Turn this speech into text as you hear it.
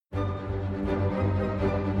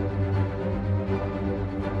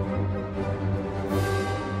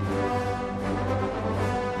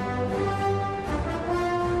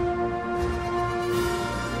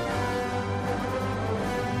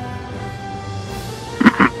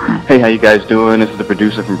Hey, how you guys doing? This is the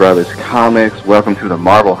producer from Brothers Comics. Welcome to the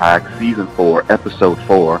Marvel Hack Season 4, Episode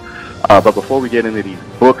 4. But before we get into these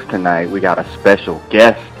books tonight, we got a special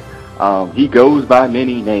guest. He goes by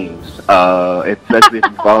many names, especially if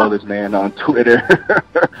you follow this man on Twitter.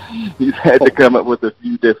 He's had to come up with a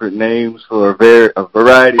few different names for a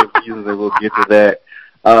variety of reasons, and we'll get to that.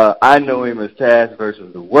 I know him as Taz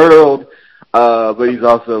versus the World, but he's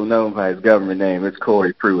also known by his government name. It's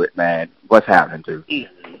Corey Pruitt, man. What's happening, dude?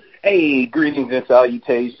 Hey, greetings and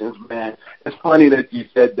salutations, man. It's funny that you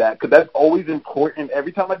said that because that's always important.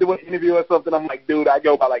 Every time I do an interview or something, I'm like, dude, I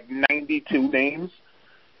go by like 92 names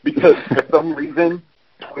because for some reason,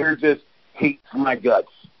 Twitter just hates my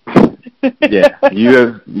guts. Yeah,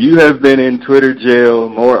 you have been in Twitter jail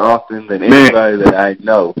more often than anybody that I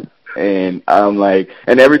know. And I'm like,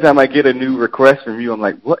 and every time I get a new request from you, I'm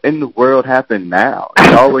like, what in the world happened now?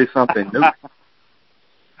 It's always something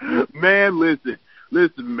new. Man, listen,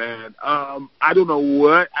 man. I don't know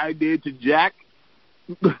what I did to Jack.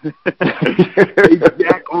 Hey,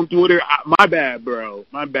 Jack on Twitter. My bad, bro.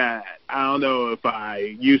 My bad. I don't know if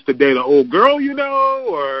I used to date an old girl,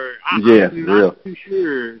 or I'm not too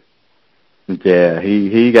sure. Yeah,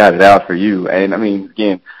 he got it out for you. And, I mean,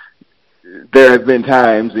 again, there have been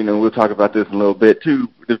times, we'll talk about this in a little bit, too.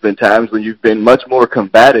 There's been times when you've been much more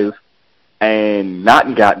combative and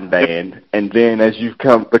not gotten banned, and then as you've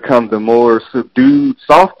become the more subdued,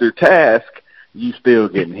 softer task, you still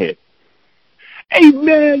getting hit. Hey,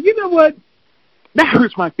 man, you know what? That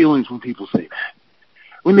hurts my feelings when people say that.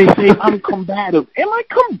 When they say I'm combative. Am I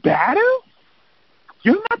combative?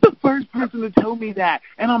 You're not the first person to tell me that,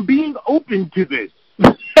 and I'm being open to this.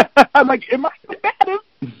 I'm like, am I combative?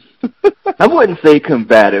 I wouldn't say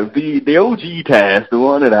combative. The OG task, the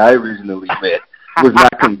one that I originally met, was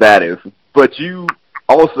not combative. But you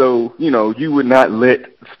also, you would not let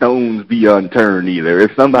stones be unturned either.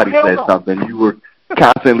 If somebody said something, you were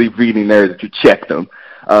constantly reading there that you checked them.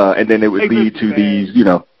 And then it would lead to these,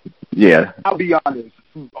 yeah. I'll be honest.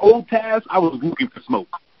 Old Taz, I was looking for smoke.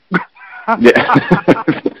 Yeah.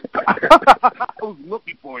 I was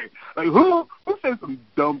looking for it. Like, who said some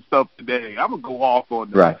dumb stuff today? I'm going to go off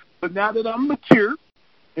on that. Right. But now that I'm mature,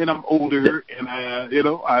 and I'm older, and I've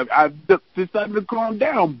decided to calm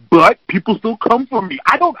down. But people still come for me.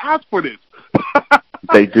 I don't ask for this.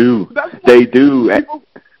 They do. They do.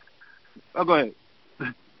 Oh, go ahead.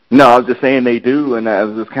 No, I was just saying they do, and I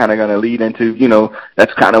was just kind of going to lead into,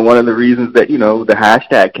 that's kind of one of the reasons that, the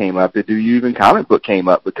hashtag came up, the Do You Even Comic Book came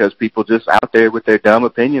up, because people just out there with their dumb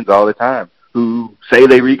opinions all the time who say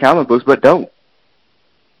they read comic books but don't.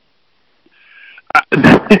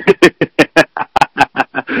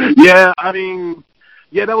 Yeah, I mean,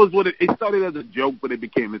 that was what it started as a joke, but it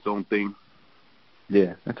became its own thing.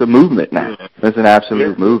 Yeah, it's a movement now. Yeah. It's an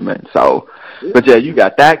absolute movement. So, but yeah, you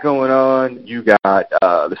got that going on. You got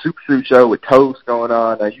the Super Fruit Show with Toast going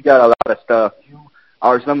on. You got a lot of stuff. You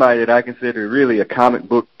are somebody that I consider really a comic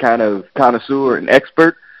book kind of connoisseur and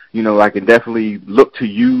expert. I can definitely look to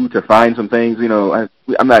you to find some things.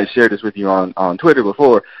 I might have shared this with you on Twitter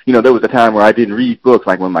before. There was a time where I didn't read books,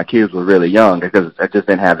 like when my kids were really young, because I just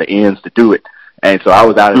didn't have the ends to do it. And so I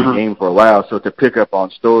was out of the game for a while. So to pick up on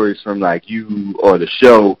stories from like you or the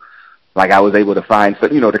show, like I was able to find,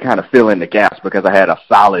 to kind of fill in the gaps, because I had a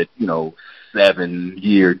solid,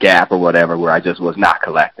 7-year gap or whatever where I just was not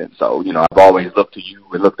collecting. So, I've always looked to you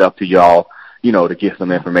and looked up to y'all, to get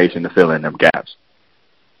some information to fill in them gaps.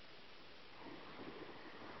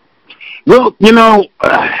 Well,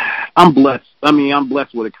 I'm blessed. I mean, I'm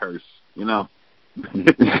blessed with a curse,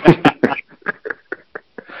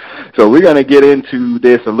 So we're going to get into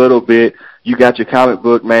this a little bit. You got your comic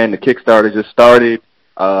book, man. The Kickstarter just started.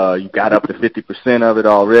 You got up to 50% of it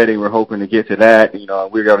already. We're hoping to get to that.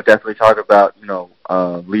 We're going to definitely talk about,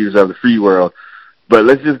 Leaders of the Free World. But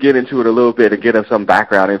let's just get into it a little bit and get us some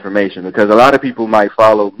background information, because a lot of people might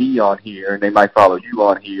follow me on here and they might follow you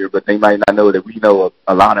on here, but they might not know that we know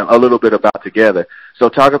a little bit about together. So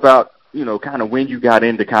talk about, kind of when you got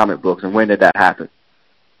into comic books and when did that happen?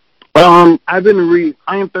 I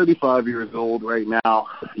am 35 years old right now.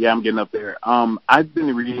 Yeah, I'm getting up there. I've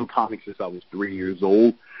been reading comics since I was 3 years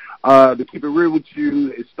old. To keep it real with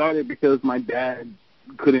you, it started because my dad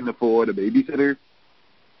couldn't afford a babysitter.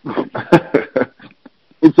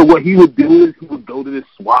 And so what he would do is he would go to this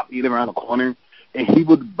swap meet around the corner, and he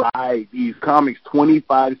would buy these comics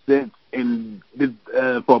 25 cents and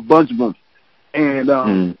for a bunch of them.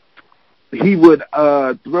 And he would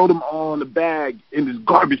throw them all in the bag, in this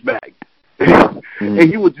garbage bag. And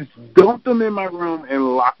he would just dump them in my room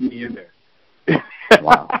and lock me in there.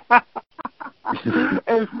 Wow.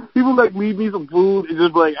 And he would, leave me some food and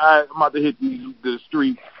just be like, all right, I'm about to hit the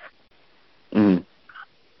street. Mm.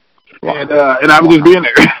 Wow. And I was just being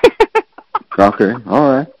there. Okay,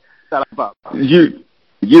 all right. Shout out, Pop.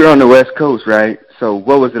 You're on the West Coast, right? So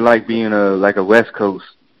what was it like being a West Coast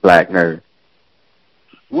black nerd?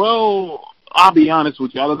 Well, I'll be honest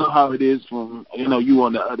with you. I don't know how it is from you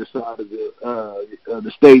on the other side of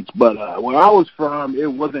the states, but where I was from,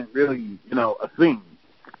 it wasn't really a thing.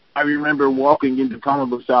 I remember walking into comic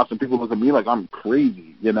book shops and people look at me like I'm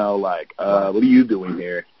crazy, what are you doing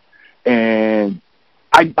here? And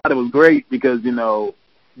I thought it was great because,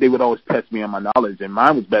 they would always test me on my knowledge, and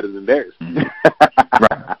mine was better than theirs.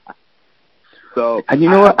 Right. So, and you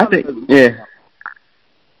know what? I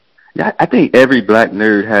think every black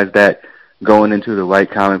nerd has that going into the white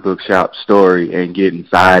comic book shop story and getting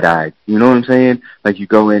side-eyed. You know what I'm saying? Like, you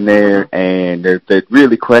go in there and they're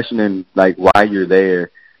really questioning, like, why you're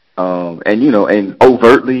there. And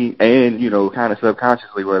overtly and, kind of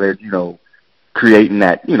subconsciously where they're, creating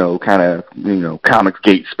that, kind of,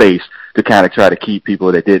 Comicsgate space to kind of try to keep people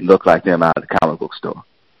that didn't look like them out of the comic book store.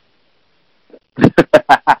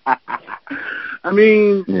 I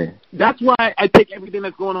mean, That's why I take everything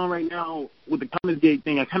that's going on right now with the Comicsgate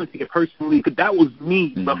thing. I kind of take it personally because that was me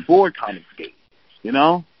before Comicsgate,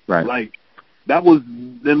 Right. Like, that was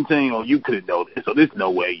them saying, oh, you couldn't know this, so there's no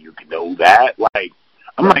way you could know that. Like,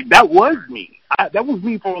 I'm like, that was me. That was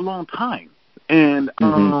me for a long time. And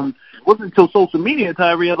it wasn't until social media until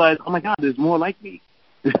I realized, oh, my God, there's more like me.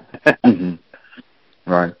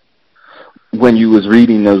 Right. When you was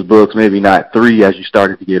reading those books, maybe not 3 as you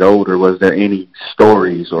started to get older, was there any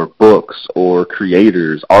stories or books or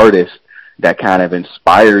creators, artists that kind of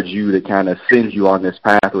inspired you to kind of send you on this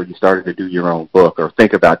path where you started to do your own book or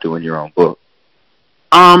think about doing your own book?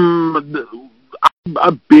 I'm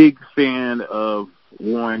a big fan of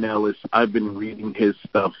Warren Ellis. I've been reading his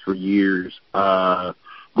stuff for years.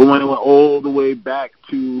 Going all the way back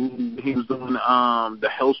to he was doing the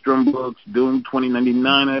Hellstrom books, Doom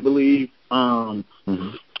 2099, I believe. A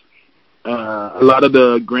lot of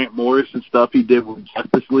the Grant Morrison stuff he did with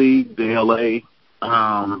Justice League, JLA.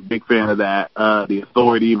 Big fan of that. The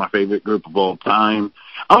Authority, my favorite group of all time.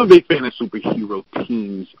 I'm a big fan of superhero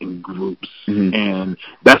teams and groups, and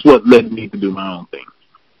that's what led me to do my own thing.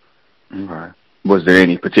 Right. Was there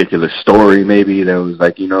any particular story maybe that was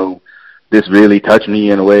like, this really touched me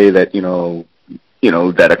in a way that,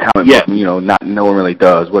 that a comic book, not no one really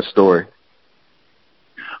does? What story?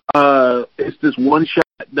 It's this one shot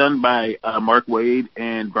done by Mark Waid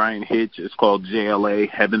and Brian Hitch. It's called JLA,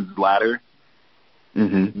 Heaven's Ladder.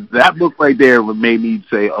 That book right there made me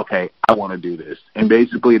say, okay, I want to do this. And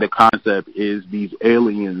basically the concept is these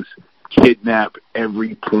aliens kidnap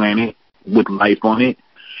every planet with life on it.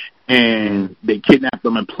 And they kidnap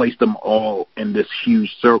them and place them all in this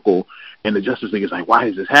huge circle. And the Justice League is like, why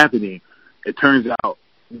is this happening? It turns out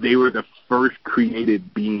they were the first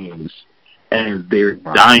created beings, and they're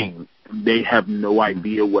dying. They have no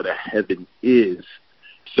idea what a heaven is.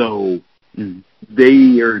 So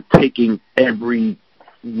they are taking every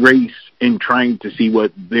race and trying to see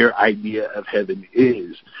what their idea of heaven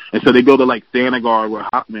is. And so they go to like Thanagar, where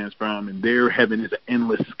Hawkman's from, and their heaven is an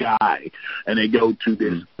endless sky. And they go to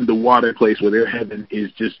this underwater place where their heaven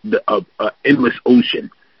is just the endless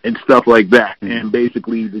ocean and stuff like that. And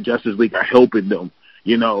basically the Justice League are helping them,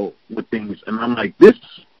 with things. And I'm like, this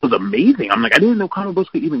was amazing. I'm like, I didn't know comic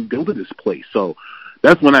books could even go to this place. So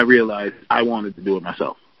that's when I realized I wanted to do it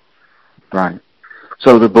myself. Right.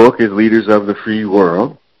 So the book is Leaders of the Free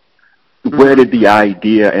World. Where did the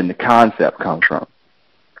idea and the concept come from?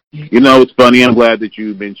 It's funny. I'm glad that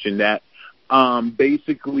you mentioned that.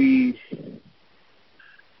 Basically,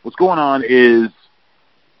 what's going on is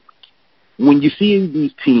when you see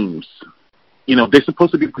these teams, they're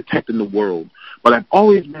supposed to be protecting the world. But I've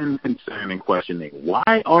always been concerned and questioning,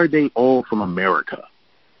 why are they all from America?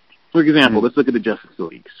 For example, let's look at the Justice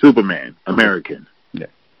League. Superman, American.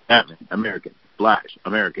 Batman, American. Flash,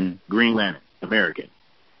 American. Green Lantern, American.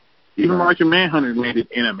 Even Martian Manhunter landed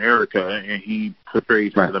in America, and he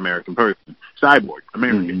portrays as an American person. Cyborg,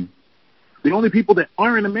 American. The only people that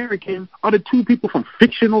aren't American are the 2 people from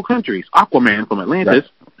fictional countries. Aquaman from Atlantis,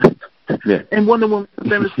 and Wonder Woman from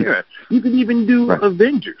Themyscira. You could even do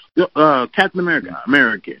Avengers. Captain America,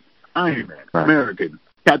 American. Iron Man, American.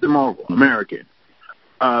 Captain Marvel, American.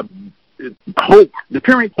 Hulk, the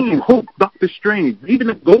current team, Hulk, Doctor Strange, even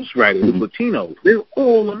the Ghost Rider, the Latinos, they're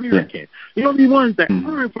all American. The only ones that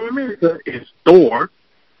aren't from America is Thor,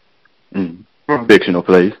 from fictional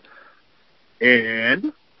place,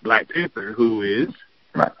 and Black Panther, who is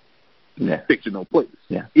fictional place.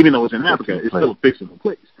 Even though it's in Africa, it's still a fictional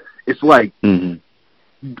place. It's like, I'm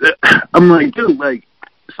like, dude,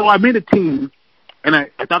 so I made a team And I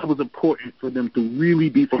thought it was important for them to really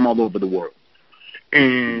be from all over the world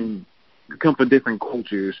and come from different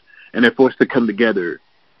cultures, and they're forced to come together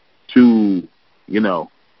to,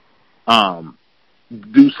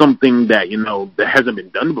 do something that, that hasn't been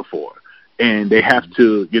done before. And they have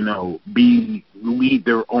to, be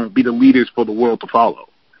the leaders for the world to follow.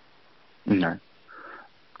 Okay.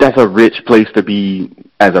 That's a rich place to be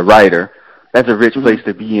as a writer. That's a rich place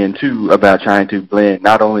to be in, too, about trying to blend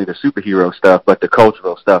not only the superhero stuff, but the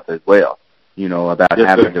cultural stuff as well. About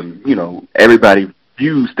having to, everybody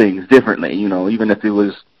views things differently, even if it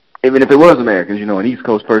was Americans, an East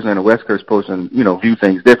Coast person and a West Coast person, view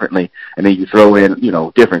things differently. And then you throw in,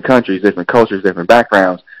 different countries, different cultures, different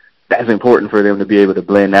backgrounds. That's important for them to be able to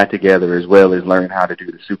blend that together as well as learn how to do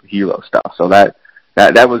the superhero stuff. So that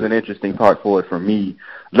was an interesting part for it for me.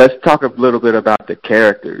 Let's talk a little bit about the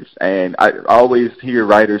characters. And I always hear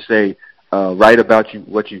writers say, write about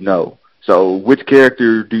what you know. So which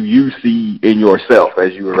character do you see in yourself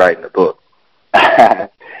as you were writing the book?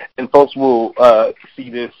 And folks will see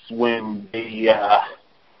this when they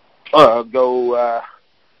go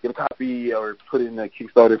get a copy or put in a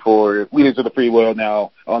Kickstarter for Leaders of the Free World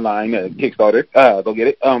now online, Kickstarter. Go get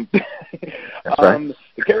it. That's right.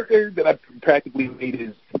 The character that I practically made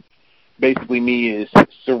is basically me is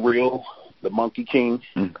Surreal, the Monkey King.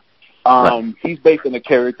 Right. He's based on a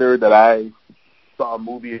character that I saw a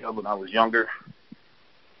movie of when I was younger.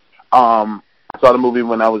 I saw the movie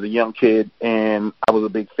when I was a young kid, and I was a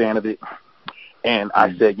big fan of it. And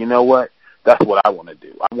I said, you know what? That's what I want to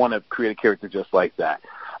do. I want to create a character just like that.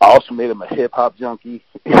 I also made him a hip-hop junkie,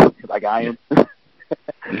 like I am.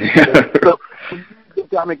 So, the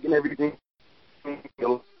comic and everything,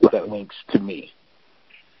 that links to me.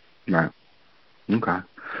 Right. Okay.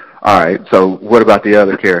 All right. So what about the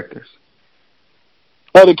other characters?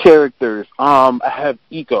 Other characters, I have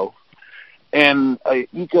Iko. And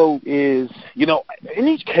Iko is, in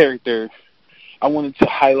each character, I wanted to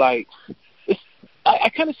highlight, I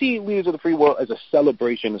kind of see Leaders of the Free World as a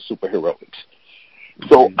celebration of superheroics.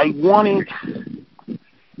 So I wanted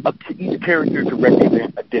each character to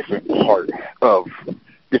represent a different part of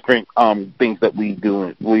different things that we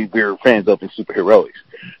do. We're fans of in superheroics.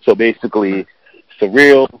 So basically,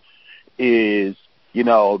 Surreal is,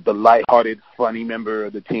 the lighthearted, funny member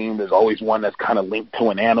of the team. There's always one that's kind of linked to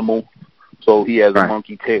an animal. So he has a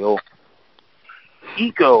monkey tail.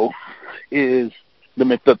 Iko is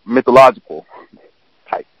the mythological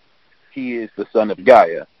type. He is the son of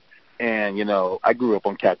Gaia. And, I grew up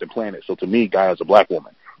on Captain Planet, so to me, Gaia's a black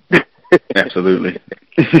woman. Absolutely.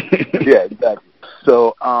 Yeah, exactly.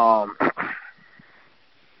 So,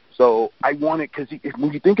 so I wanted, because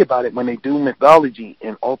when you think about it, when they do mythology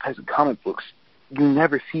in all types of comic books, you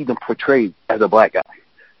never see them portrayed as a black guy.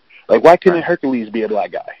 Like, why couldn't Hercules be a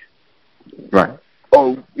black guy? Right.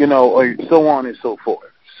 Or, or so on and so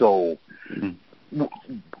forth. So,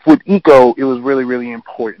 with Iko, it was really, really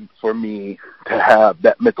important for me to have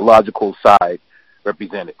that mythological side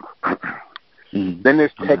represented. Then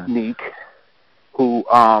there's Technique, who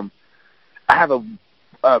I have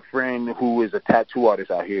a friend who is a tattoo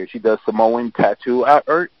artist out here. She does Samoan tattoo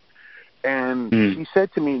art. And she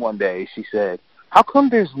said to me one day, she said, how come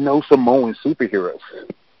there's no Samoan superheroes?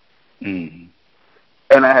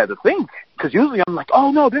 And I had to think, because usually I'm like,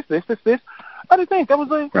 oh, no, this. I had to think. I was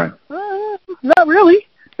like, not really.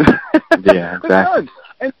 Yeah, exactly.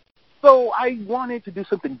 And so I wanted to do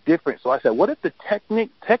something different. So I said, what if the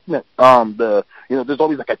there's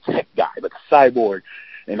always like a tech guy, like a cyborg,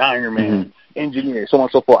 an Iron Man, engineer, so on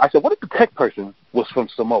and so forth. I said, what if the tech person was from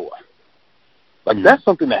Samoa? Like, that's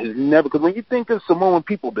something that has never, because when you think of Samoan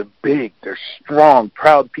people, they're big, they're strong,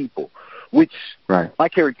 proud people, which my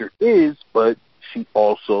character is, but she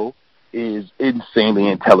also is insanely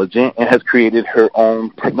intelligent and has created her own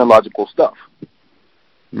technological stuff.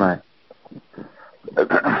 Right.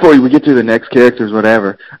 Before we get to the next characters,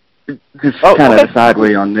 whatever, just kind of a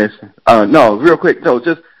sideway on this. No, real quick. So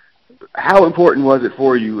just how important was it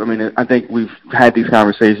for you? I mean, I think we've had these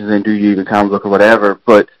conversations in Do You Even Comic Book or whatever,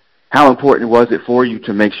 but how important was it for you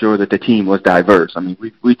to make sure that the team was diverse? I mean,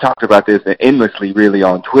 we talked about this endlessly, really,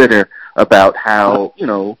 on Twitter about how,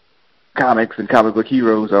 comics and comic book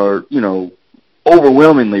heroes are,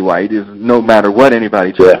 overwhelmingly white, is no matter what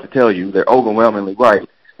anybody tries to tell you, they're overwhelmingly white.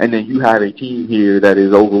 And then you have a team here that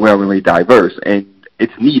is overwhelmingly diverse, and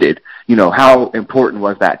it's needed. How important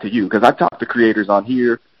was that to you? Because I've talked to creators on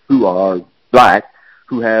here who are black,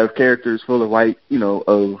 who have characters full of white, their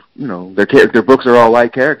books are all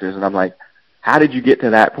white characters. And I'm like, how did you get to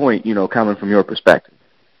that point, coming from your perspective?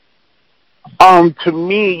 To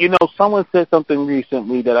me, someone said something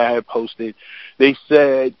recently that I had posted. They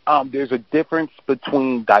said there's a difference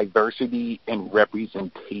between diversity and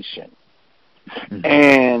representation. Mm-hmm.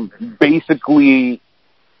 And basically,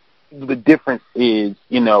 the difference is,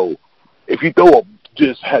 if you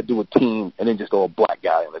do a team and then just throw a black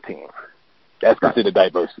guy on the team, that's considered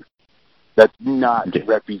diversity. That's not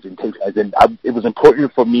representation. As in, it was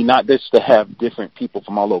important for me not just to have different people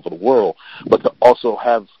from all over the world, but to also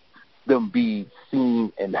have them be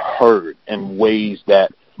seen and heard in ways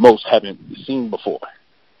that most haven't seen before.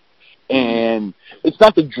 And it's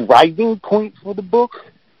not the driving point for the book,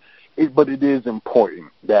 but it is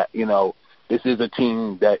important that, this is a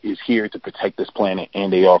team that is here to protect this planet,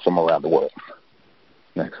 and they are from around the world.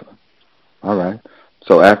 Excellent. All right.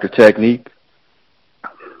 So after Technique?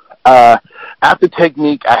 After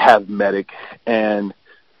Technique, I have Medic, and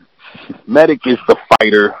Medic is the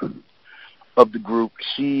fighter of the group.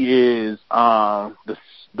 She is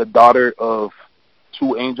the daughter of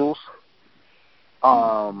two angels.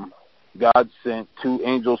 God sent two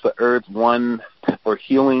angels to Earth, one for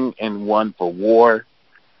healing and one for war.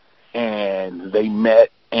 And they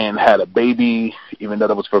met and had a baby, even though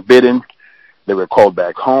that was forbidden. They were called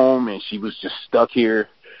back home, and she was just stuck here.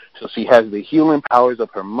 So she has the healing powers of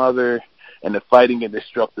her mother and the fighting and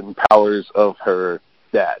destructive powers of her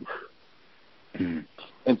dad. Mm-hmm.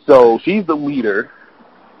 And so she's the leader,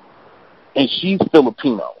 and she's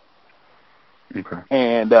Filipino. Okay.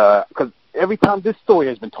 And because every time this story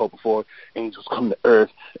has been told before, angels come to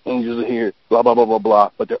Earth, angels are here, blah, blah, blah, blah, blah,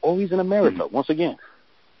 but they're always in America, once again.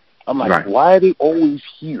 I'm like, why are they always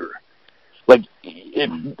here? Like,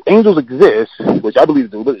 if angels exist, which I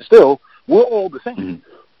believe they do, but still, we're all the same. Mm-hmm.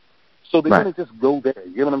 So they're going to just go there.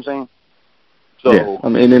 You know what I'm saying? So, yeah, I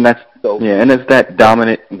mean, and it's that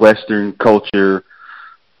dominant Western culture,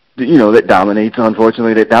 that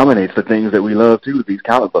dominates the things that we love too. These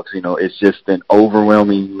comic books, it's just an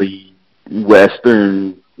overwhelmingly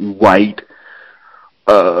Western white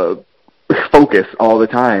focus all the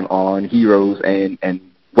time on heroes and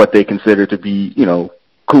what they consider to be,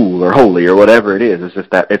 cool or holy or whatever it is. It's just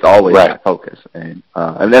that it's always that focus, and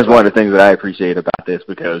that's one of the things that I appreciate about this,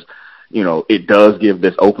 because it does give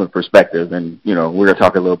this open perspective, and we're gonna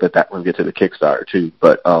talk a little bit that when we get to the Kickstarter too.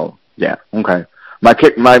 But yeah, okay. My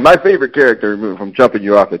favorite character, from jumping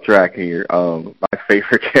you off the track here, my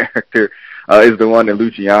favorite character is the one that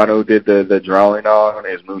Luciano did the drawing on,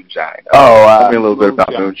 is Moonshine. Tell me a little bit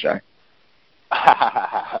about Moonshine.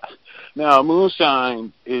 Now,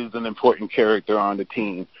 Moonshine is an important character on the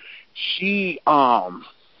team. She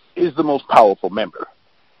is the most powerful member.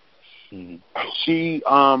 Mm-hmm. She,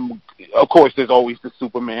 of course, there's always the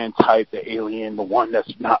Superman type, the alien, the one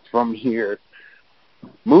that's not from here.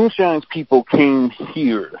 Moonshine's people came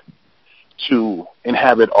here to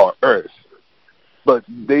inhabit our Earth, but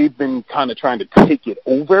they've been kind of trying to take it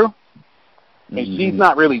over. And she's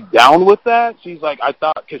not really down with that. She's like,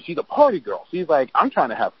 because she's a party girl. She's like, I'm trying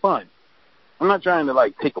to have fun. I'm not trying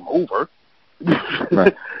to, take them over.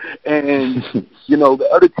 Right. And, the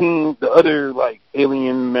other team,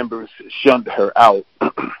 alien members shunned her out.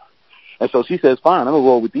 And so she says, fine, I'm going to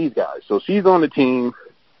roll with these guys. So she's on the team.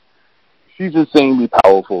 She's insanely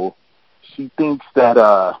powerful. She thinks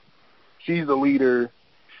that she's a leader.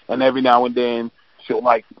 And every now and then, she'll,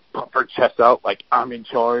 pump her chest out like I'm in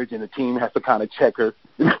charge, and the team has to kind of check her.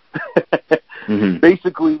 Mm-hmm.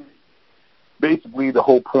 Basically, the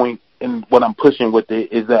whole point and what I'm pushing with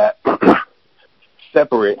it is that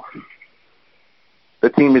separate, the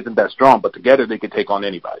team isn't that strong, but together they can take on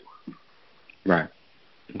anybody. Right.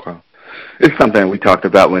 Okay. It's something we talked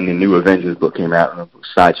about when the new Avengers book came out, and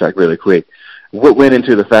sidetrack really quick. What went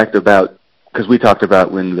into the fact about, because we talked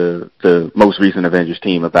about when the most recent Avengers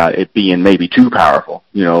team about it being maybe too powerful,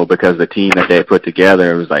 because the team that they had put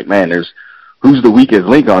together, it was like, man, who's the weakest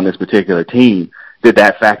link on this particular team? Did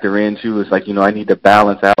that factor into, it's like, I need to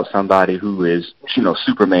balance out somebody who is,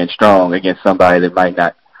 Superman strong against somebody that might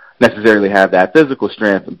not necessarily have that physical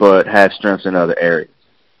strength, but has strengths in other areas?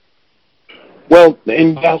 Well,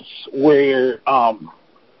 and that's where I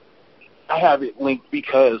have it linked,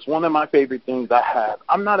 because one of my favorite things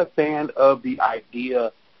I'm not a fan of the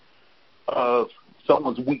idea of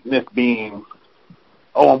someone's weakness being,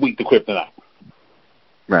 I'm weak to kryptonite.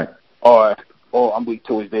 Right. Or I'm weak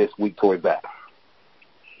towards this, weak towards that.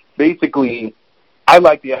 Basically, I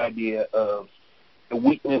like the idea of the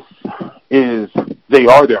weakness is they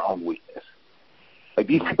are their own weakness. Like,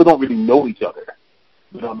 these people don't really know each other.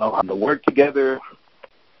 They don't know how to work together.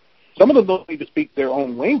 Some of them don't even speak their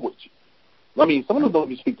own language. I mean, some of them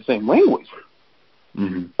don't even speak the same language.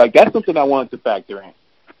 Mm-hmm. Like, that's something I wanted to factor in.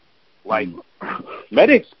 Like,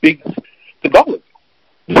 Medic speaks to Gulliver.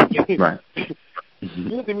 Right. He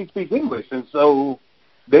doesn't even speak English, and so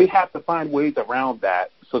they have to find ways around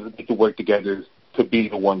that so that they can work together to be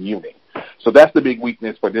the one unit. So that's the big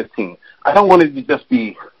weakness for this team. I don't want it to just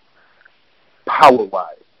be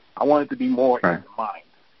power-wise. I want it to be more in the mind.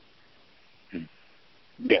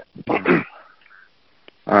 Yeah.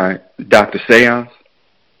 All right. Dr. Seance?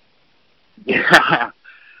 Yeah.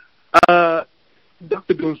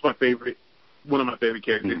 Dr. Doom's my favorite, one of my favorite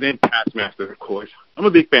characters, and Taskmaster, of course. I'm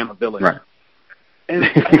a big fan of villains. Right. And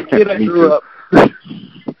as a kid, I grew up.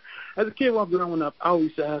 As a kid, while growing up, I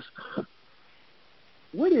always asked,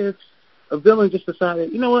 what if a villain just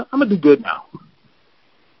decided, you know what, I'm going to do good now.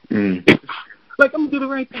 Like, I'm going to do the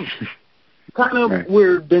right thing. Kind of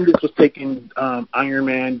where Bendis was taking Iron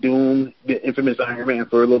Man, Doom, the infamous Iron Man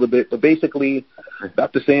for a little bit. But basically,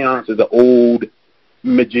 Dr. Seance is an old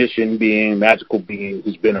magician being, magical being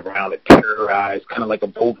who's been around to terrorize, kind of like a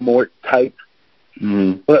Voldemort type.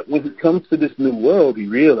 But when it comes to this new world, he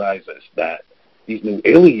realizes that these new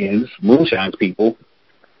aliens, Moonshine's people,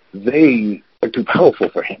 they are too powerful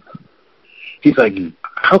for him. He's like,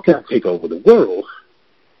 how can I take over the world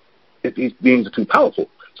if these beings are too powerful?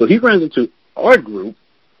 So he runs into our group,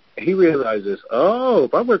 and he realizes, oh,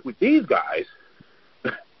 if I work with these guys,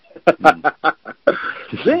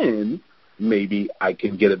 then maybe I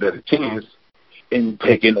can get a better chance in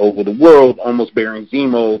taking over the world, almost bearing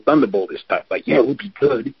Zemo, Thunderbolt-ish type. Like, yeah, we'll be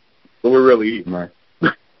good, but we're really evil. Right.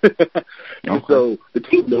 And so the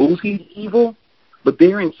team knows he's evil, but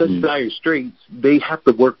they're in such dire straits, they have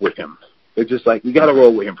to work with him. They're just like, we got to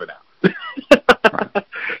roll with him for now.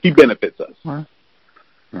 He benefits us.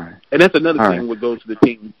 Right. And that's another thing that goes to the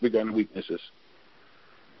team regarding weaknesses.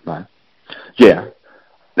 Right. Yeah.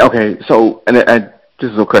 Okay, so, and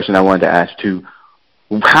this is a question I wanted to ask, too.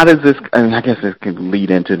 How does this, and I guess this can lead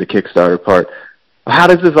into the Kickstarter part, how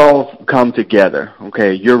does this all come together?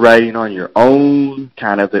 Okay, you're writing on your own,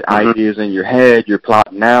 kind of the ideas in your head, you're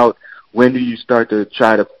plotting out. When do you start to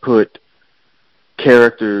try to put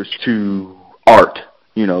characters to art?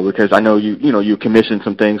 You know, because I know you commission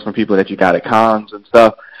some things from people that you got at cons and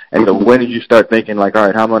stuff. And so when did you start thinking, like, all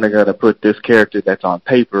right, how am I going to put this character that's on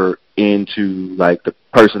paper into, like, the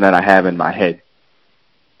person that I have in my head?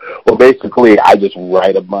 Well, basically, I just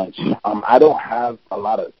write a bunch. I don't have a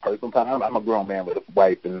lot of personal time. I'm a grown man with a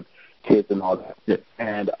wife and kids and all that. Yeah.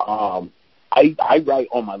 And I write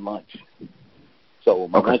on my lunch. So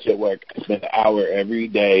my lunch at work, I spend an hour every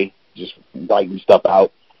day just writing stuff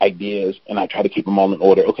out, ideas, and I try to keep them all in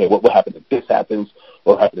order. Okay, what will happen if this happens?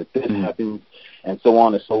 What will happen if this happens? And so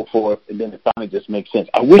on and so forth. And then it finally just makes sense.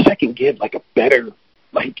 I wish I could give, like, a better,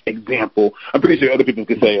 like, example. I'm pretty sure other people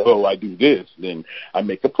could say, oh, I do this. Then I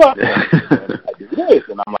make a plot. And I do this.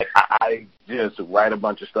 And I'm like, I just write a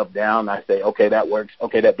bunch of stuff down. I say, okay, that works.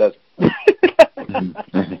 Okay, that doesn't.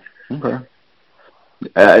 Okay.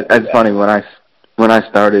 It's funny, when I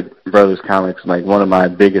started Brothers Comics, like, one of my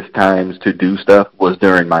biggest times to do stuff was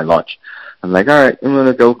during my lunch. I'm like, all right, I'm going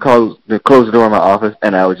to go close the door of my office,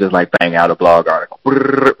 and I would just, like, bang out a blog article.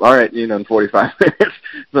 All right, in 45 minutes.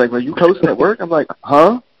 It's like, well, you posting at work? I'm like,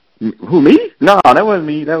 huh? Who, me? No, that wasn't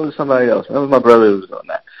me. That was somebody else. That was my brother who was doing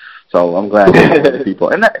that. So I'm glad that people.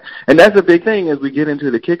 And that's a big thing as we get into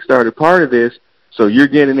the Kickstarter part of this. So you're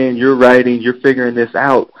getting in, you're writing, you're figuring this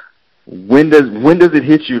out. When does it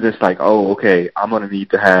hit you that's like, oh, okay, I'm going to need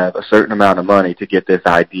to have a certain amount of money to get this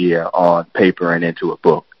idea on paper and into a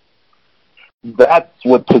book? That's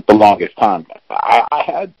what took the longest time. I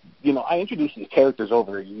had, I introduced these characters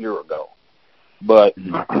over a year ago, but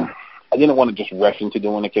I didn't want to just rush into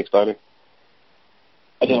doing a Kickstarter.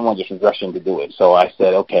 I didn't want to just rush in to do it. So I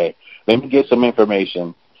said, okay, let me get some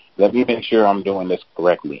information. Let me make sure I'm doing this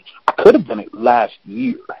correctly. I could have done it last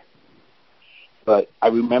year, but I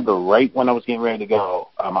remember right when I was getting ready to go,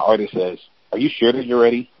 my artist says, are you sure that you're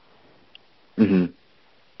ready? And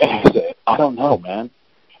I said, I don't know, man.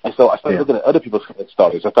 And so I started looking at other people's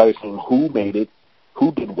Kickstarters. I started seeing who made it,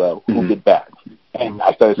 who did well, who did bad. And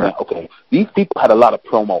I started saying, okay, these people had a lot of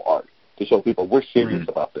promo art to show people we're serious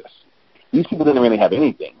about this. These people didn't really have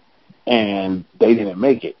anything, and they didn't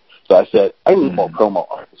make it. So I said, I need more promo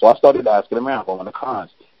art. So I started asking around, going to cons,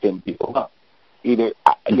 hitting people up. Either,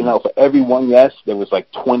 for every one yes, there was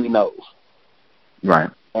like 20 no's. Right.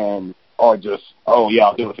 Or just, oh, yeah,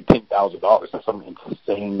 I'll do it for $10,000 or some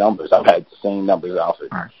insane numbers. I've had the same numbers out there.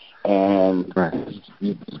 Right. And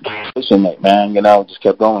pushing it, man, just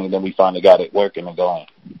kept going. And then we finally got it working and going.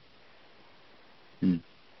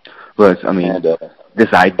 But,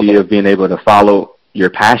 this idea of being able to follow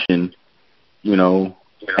your passion,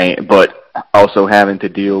 but also having to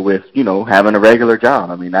deal with, having a regular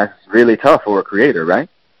job. That's really tough for a creator, right?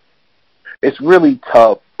 it's really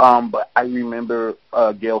tough. But I remember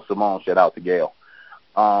Gail Simone. Shout out to Gail.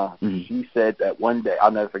 She said that one day,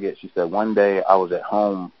 I'll never forget. She said one day I was at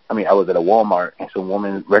home. I was at a Walmart, and some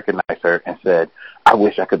woman recognized her and said, "I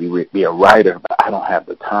wish I could be a writer, but I don't have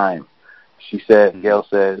the time." She said, Gail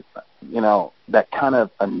said, that kind of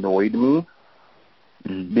annoyed me.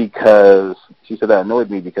 Because she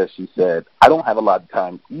said she said, I don't have a lot of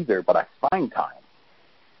time either, but I find time.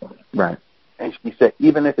 Right. And she said,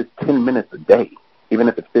 even if it's 10 minutes a day, even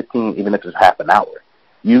if it's 15, even if it's half an hour,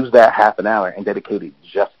 use that half an hour and dedicate it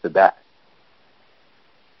just to that.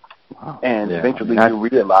 Wow. And eventually you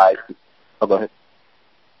realize, go ahead.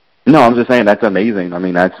 No, I'm just saying that's amazing.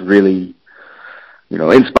 That's really,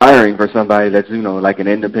 inspiring for somebody that's, like an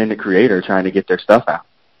independent creator trying to get their stuff out.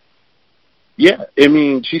 Yeah,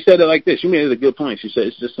 she said it like this. She made it a good point. She said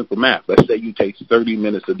it's just simple math. Let's say you take 30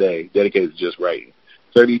 minutes a day dedicated to just writing.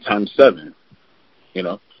 30 times 7,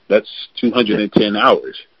 that's 210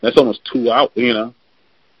 hours. That's almost 2 hours,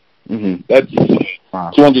 That's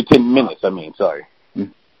 210 minutes, sorry. So,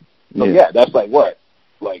 that's like what?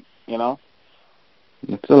 It's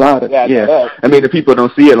a lot of, the people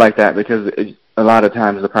don't see it like that because a lot of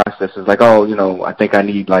times the process is like, I think I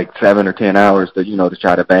need like 7 or 10 hours to, to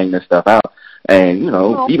try to bang this stuff out. And,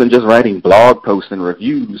 even just writing blog posts and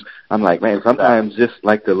reviews, I'm like, man, sometimes just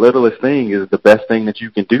like the littlest thing is the best thing that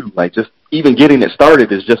you can do. Like just even getting it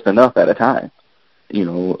started is just enough at a time,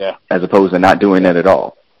 as opposed to not doing it at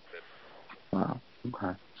all. Wow.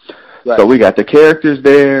 Okay. Right. So we got the characters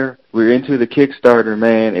there. We're into the Kickstarter,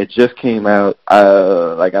 man. It just came out.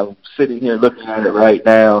 I'm sitting here looking at it right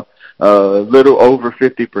now. A little over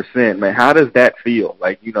 50%, man. How does that feel?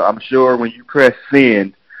 Like, I'm sure when you press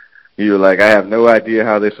send, you're like, I have no idea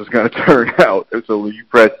how this is going to turn out. So when you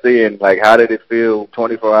press send, like, how did it feel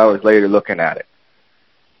 24 hours later looking at it?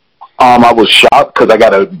 I was shocked because I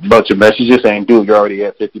got a bunch of messages saying, dude, you're already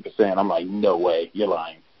at 50%. I'm like, no way. You're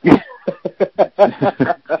lying.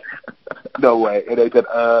 No way. And they said,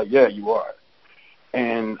 yeah, you are.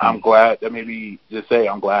 And I'm glad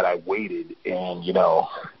I'm glad I waited and,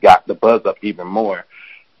 got the buzz up even more.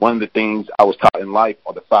 One of the things I was taught in life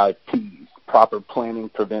are the 5 P's. Proper planning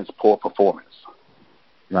prevents poor performance.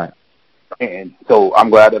 Right. And so I'm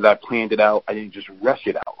glad that I planned it out. I didn't just rush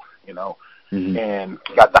it out, and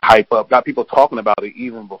got the hype up, got people talking about it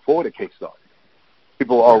even before the Kickstarter.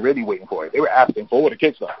 People were already waiting for it. They were asking for the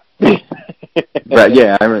Kickstarter. Right.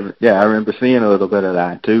 Yeah, I remember seeing a little bit of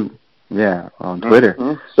that too. Yeah, on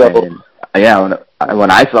Twitter. So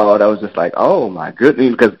when I saw it, I was just like, oh my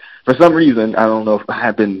goodness, because for some reason, I don't know if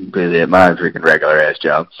I've been busy at my freaking regular ass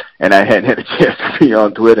job, and I hadn't had a chance to be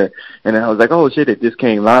on Twitter, and then I was like, oh shit, it just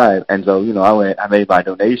came live, and so I made my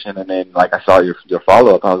donation, and then like I saw your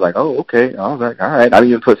follow up, I was like, oh okay, I was like, all right, I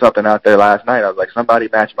even put something out there last night. I was like, somebody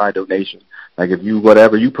match my donation. Like if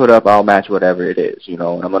whatever you put up, I'll match whatever it is, and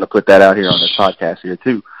I'm gonna put that out here on this podcast here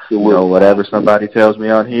too. Whatever somebody tells me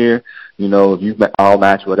on here, I'll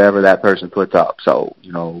match whatever that person puts up. So,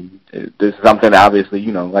 this is something obviously,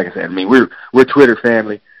 like I said, we're Twitter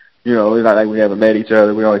family. It's not like we haven't met each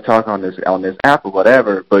other. We only talk on this app or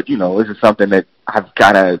whatever. But, this is something that I've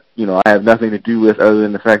kind of, I have nothing to do with other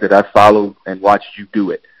than the fact that I followed and watched you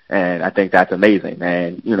do it. And I think that's amazing.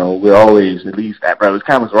 And, we're always, at least at Brothers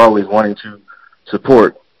Comics, we're always wanting to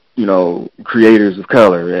support, creators of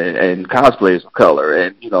color and cosplayers of color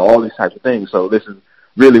and, all these types of things. So this is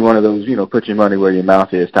really one of those, put your money where your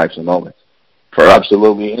mouth is types of moments.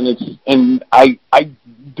 Absolutely. And I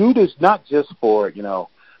do this not just for, myself.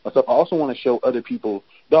 I also want to show other people,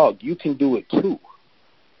 dog, you can do it too.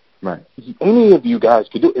 Right. Any of you guys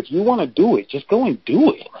could do it. If you want to do it, just go and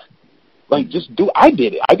do it. Like, just do it. I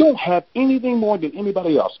did it. I don't have anything more than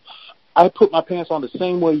anybody else. I put my pants on the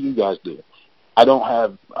same way you guys do. I don't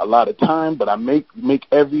have a lot of time, but I make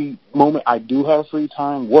every moment I do have free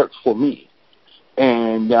time work for me.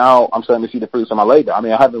 And now I'm starting to see the fruits of my labor. I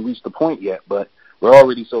haven't reached the point yet, but we're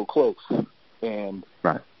already so close. And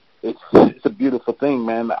right. It's a beautiful thing,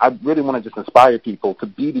 man. I really want to just inspire people to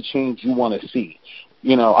be the change you want to see.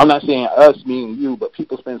 I'm not saying us, me and you, but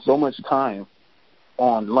people spend so much time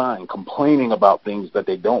online complaining about things that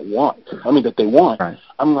they don't want. That they want. Right.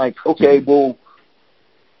 I'm like, okay, well,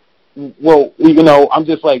 I'm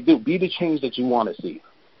just like, dude, be the change that you want to see.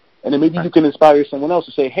 And then maybe you can inspire someone else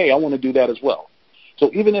to say, hey, I want to do that as well.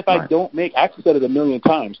 So even if I don't make, I've said it a million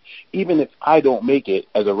times, even if I don't make it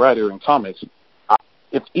as a writer in comics,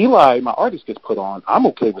 if Eli, my artist, gets put on, I'm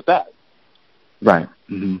okay with that. Right.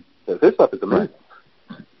 Mm-hmm. Because his stuff is amazing.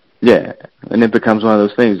 Right. Yeah, and it becomes one of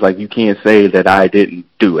those things, like, you can't say that I didn't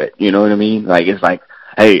do it, you know what I mean? Like, it's like,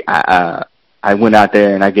 hey, I went out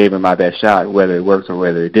there and I gave it my best shot, whether it works or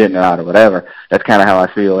whether it didn't or whatever. That's kind of how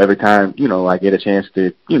I feel every time, I get a chance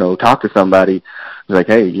to, talk to somebody. It's like,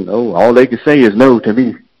 hey, all they can say is no to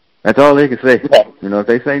me. That's all they can say. Yeah. If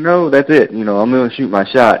they say no, that's it. I'm going to shoot my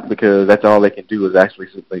shot because that's all they can do is actually,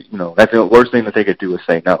 that's the worst thing that they could do is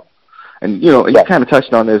say no. And, you kind of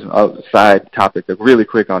touched on this side topic really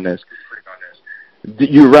quick on this.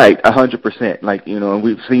 You're right, 100%. Like, and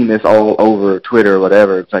we've seen this all over Twitter or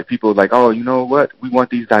whatever. It's like people are like, oh, you know what? We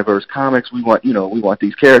want these diverse comics. We want, we want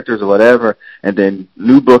these characters or whatever. And then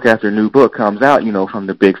new book after new book comes out, from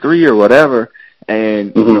the big three or whatever.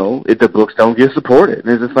 And, if the books don't get supported.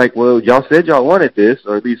 And it's just like, well, y'all said y'all wanted this,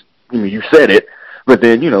 or at least, you said it. But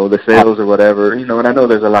then, the sales or whatever, and I know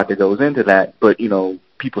there's a lot that goes into that. But,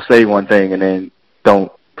 people say one thing and then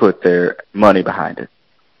don't put their money behind it.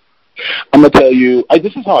 I'm going to tell you,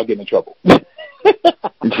 this is how I get in trouble. But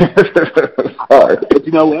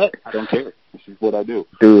you know what? I don't care. This is what I do.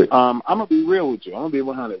 Do it. I'm going to be real with you. I'm going to be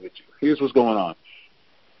 100 with you. Here's what's going on.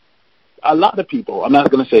 A lot of people, I'm not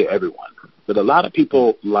going to say everyone, but a lot of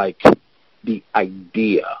people like the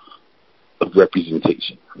idea of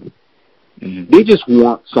representation. Mm-hmm. They just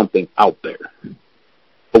want something out there.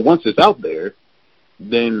 But once it's out there,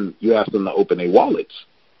 then you ask them to open their wallets.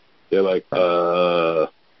 They're like,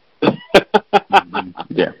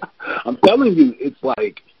 yeah. I'm telling you, it's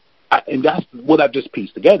like, and that's what I've just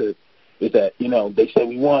pieced together, is that, they say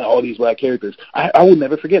we want all these black characters. I will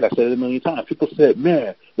never forget, I said it a million times. People said,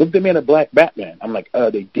 man, look, they made a black Batman. I'm like,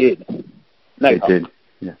 they did. Nighthawk. They did,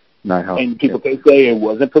 yeah. Nighthawk. And people can say it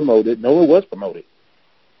wasn't promoted. No, it was promoted.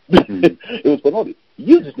 Mm-hmm. It was promoted.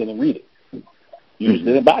 You just didn't read it. You just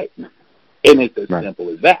didn't buy it. And it's as simple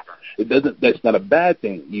as that. That's not a bad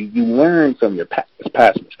thing. You learn from your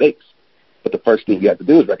past mistakes. But the first thing you have to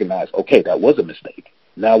do is recognize, okay, that was a mistake.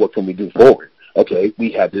 Now what can we do forward? Okay,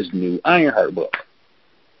 we have this new Ironheart book.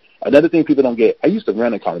 Another thing people don't get, I used to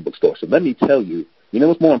run a comic book store, so let me tell you,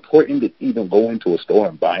 what's more important than even going to a store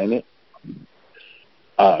and buying it?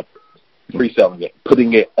 Pre-selling it,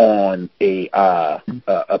 putting it on a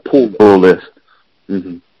pull list. Pull list.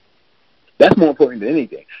 Mm-hmm. That's more important than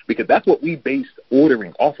anything, because that's what we based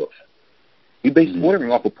ordering off of. We based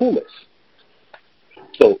ordering off of pull lists.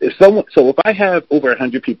 So if I have over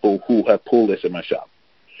 100 people who have pull lists in my shop,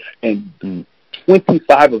 and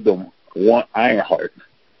 25 of them want Ironheart,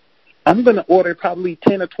 I'm going to order probably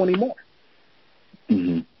 10 or 20 more,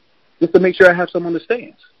 just to make sure I have some on the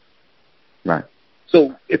stands. Right.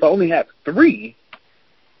 So if I only have 3,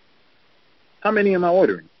 how many am I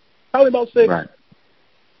ordering? Probably about 6. Right.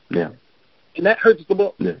 Yeah. And that hurts the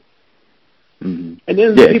book. Yeah. Mm-hmm. And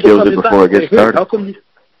then it kills it before it gets started. How come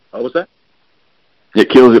what's that? It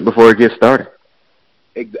kills it before it gets started.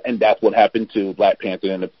 And that's what happened to Black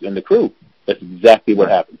Panther and the crew. That's exactly what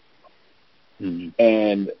happened. Mm-hmm.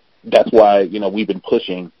 And that's why, we've been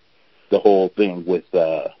pushing the whole thing with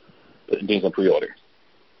things on pre-order.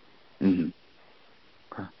 Mm-hmm.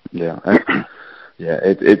 Yeah. Yeah,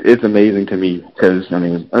 it's amazing to me because,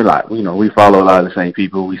 a lot, we follow a lot of the same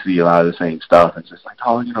people. We see a lot of the same stuff. It's just like,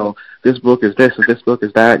 oh, this book is this and this book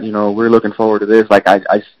is that. We're looking forward to this. Like, I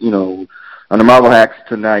on the Marvel Hacks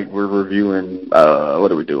tonight, we're reviewing,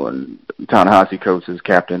 what are we doing? Ta-Nehisi Coates'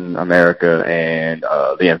 Captain America and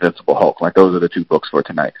The Invincible Hulk. Like, those are the 2 books for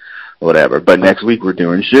tonight, or whatever. But next week, we're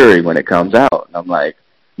doing Shuri when it comes out. And I'm like,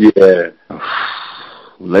 yeah,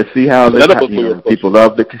 let's see how this, people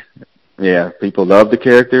love people love the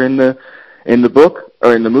character in the book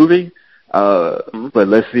or in the movie. But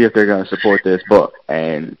let's see if they're going to support this book.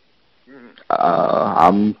 And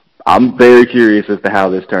I'm very curious as to how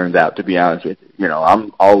this turns out, to be honest with you.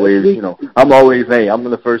 I'm always I'm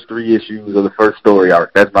in the first 3 issues of the first story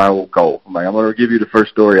arc. That's my whole goal. I'm like, I'm going to give you the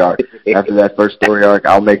first story arc. After that first story arc,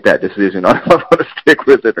 I'll make that decision on if I'm going to stick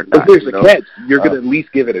with it or not. Here's the catch. You're going to at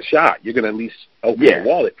least give it a shot. You're going to at least open your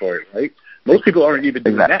wallet for it, right? Most people aren't even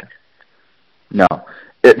doing that. No.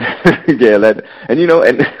 And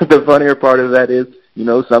the funnier part of that is,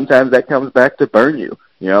 sometimes that comes back to burn you.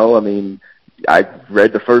 I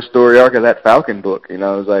read the first story arc of that Falcon book. I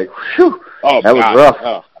was like, whew, that was rough.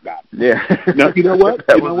 Oh, God. Yeah. No, you know what?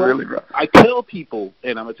 That was really rough. I tell people,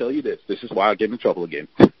 and I'm going to tell you this. This is why I get in trouble again.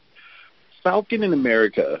 Falcon in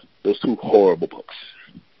America, those 2 horrible books,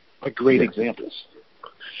 are great examples.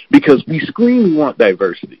 Because we scream we want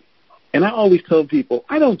diversity. And I always tell people,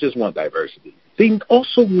 I don't just want diversity. They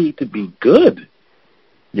also need to be good.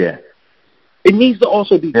 Yeah. It needs to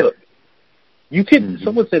also be good. You can,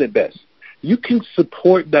 someone said it best, you can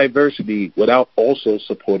support diversity without also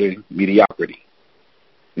supporting mediocrity.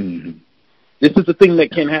 Mm-hmm. This is the thing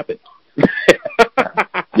that can happen.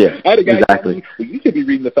 Yeah, I had a guy exactly. Tell me, well, you should be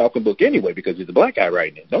reading the Falcon book anyway because he's a black guy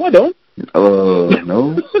writing it. No, I don't. No.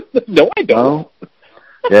 No, I don't.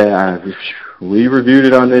 Yeah, we reviewed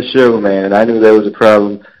it on this show, man, and I knew there was a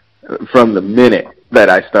problem from the minute that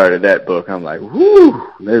I started that book. I'm like, whoo,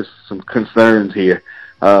 there's some concerns here.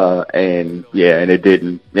 And it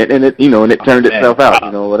didn't, and it turned itself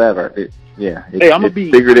out, whatever. It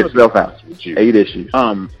figured itself out. 8 issues.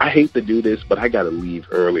 I hate to do this, but I got to leave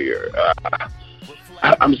earlier.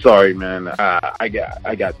 I'm sorry, man. I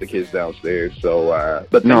got the kids downstairs, so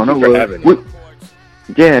but thank you for having me.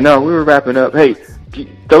 We were wrapping up. Hey,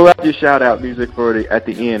 throw out your shout out music at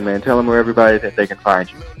the end, man. Tell them where everybody that they can find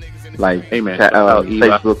you. Like, hey, man,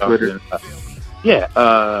 Facebook, Twitter.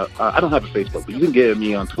 I don't have a Facebook, but you can get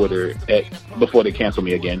me on Twitter before they cancel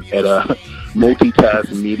me again at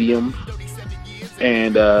Multitask Medium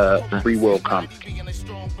and Free World Comic.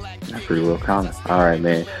 Free World Comic. All right,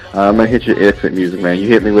 man. I'm gonna hit your exit music, man. You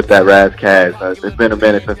hit me with that Raz Kaz. It's been a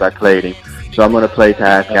minute since I played him, so I'm gonna play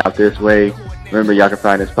Task Out This Way. Remember, y'all can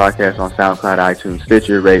find this podcast on SoundCloud, iTunes,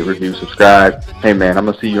 Stitcher. Rate, review, subscribe. Hey, man, I'm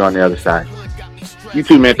gonna see you on the other side. You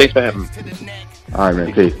too, man. Thanks for having me. All right,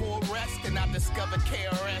 man. Peace.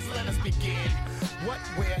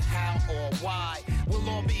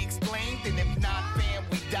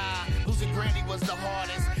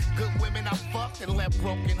 And left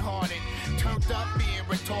broken hearted, turned up being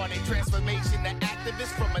retarded, transformation to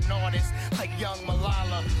activist from an artist like young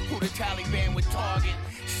Malala, who the Taliban would target,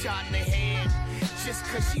 shot in the head just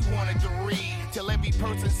cause she wanted to read. Till every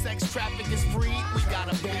person's sex traffic is free, we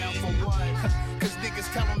gotta ban for what? Cause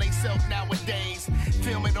niggas tell on theyself nowadays,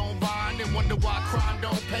 film it on bond and wonder why crime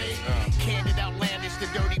don't pay. Candid, outlandish, the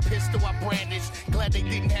dirty pistol I brandish. Glad they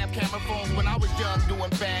didn't have camera phones when I was young doing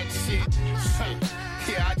bad shit.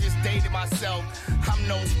 Yeah, I just dated myself. I'm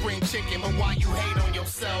no spring chicken, but why you hate on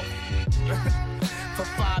yourself? For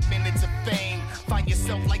 5 minutes of fame, find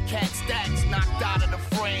yourself like Cat Stacks, knocked out of the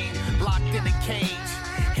frame, locked in a cage.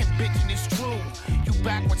 And bitching is true. You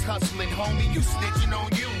backwards hustling, homie, you snitching on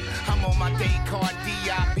you. I'm on my Descartes,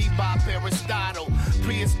 D.I.P. Bob Aristotle.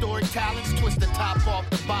 Prehistoric talents, twist the top off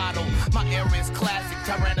the bottle. My era is classic,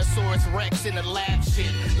 Tyrannosaurus Rex in the lab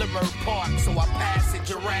shit. Lemur Park, so I pass it,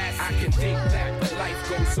 Jurassic. I can think back, but life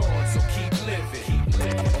goes on, so keep living. Keep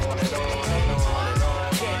living on and on and on and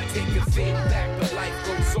on. Can't take your thing back, but life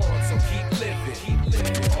goes on, so keep living. Keep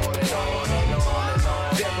living on and on and on and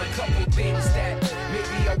on. There are a couple things that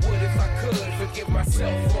maybe I would if I could. Forgive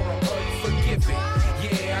myself for I'm unforgiving.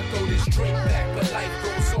 Yeah, I throw this drink back, but life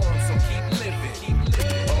goes on, so keep living. Keep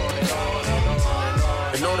living on and on and on and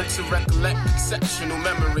on. In order to recollect exceptional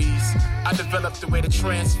memories, I developed a way to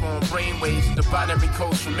transform brainwaves into binary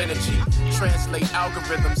codes from energy, translate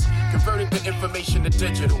algorithms, converted the information to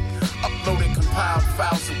digital, uploaded compiled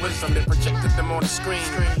files of wisdom and projected them on the screen.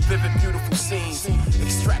 Vivid, beautiful scenes,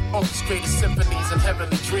 extract orchestrated symphonies and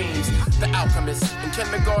heavenly dreams. The alchemist. In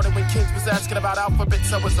kindergarten when kids was asking about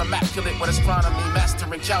alphabets, I was immaculate with astronomy,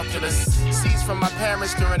 mastering calculus. Seeds from my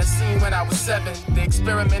parents during a scene when I was 7. They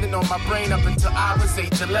experimented on my brain up until I was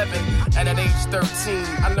age 11. And at age 13,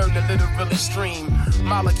 I learned to literally stream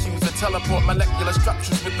molecules that teleport molecular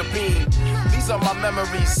structures with the beam. These are my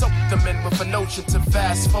memories, soak them in with a notion to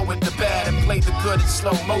fast forward the bad and play the good in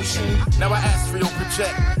slow motion. Now I astral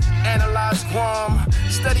project, analyze Guam,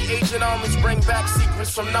 study Agent Orange, bring back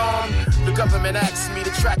secrets from Nam. The government asked me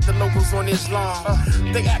to track the locals on Islam.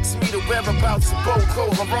 They asked me the whereabouts of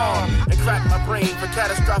Boko Haram and crack my brain for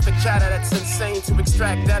catastrophic chatter that's insane to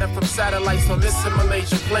extract data from satellites on this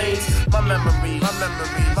Malaysian plains. My memories, my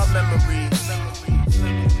memories, my memories.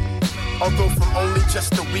 Although from only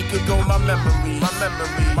just a week ago, my memories, my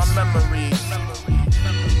memories, my memories.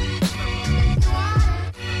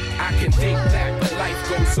 I can think back, but life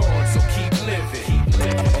goes on, so keep living. Keep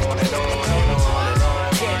living on and on and on and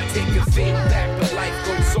on. Can't take your thing back, but life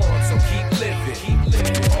goes on, so keep living. Keep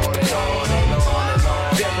living on and on and on and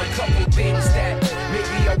on. There are a couple things that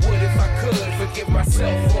maybe I would if I could. Forgive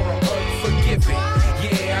myself for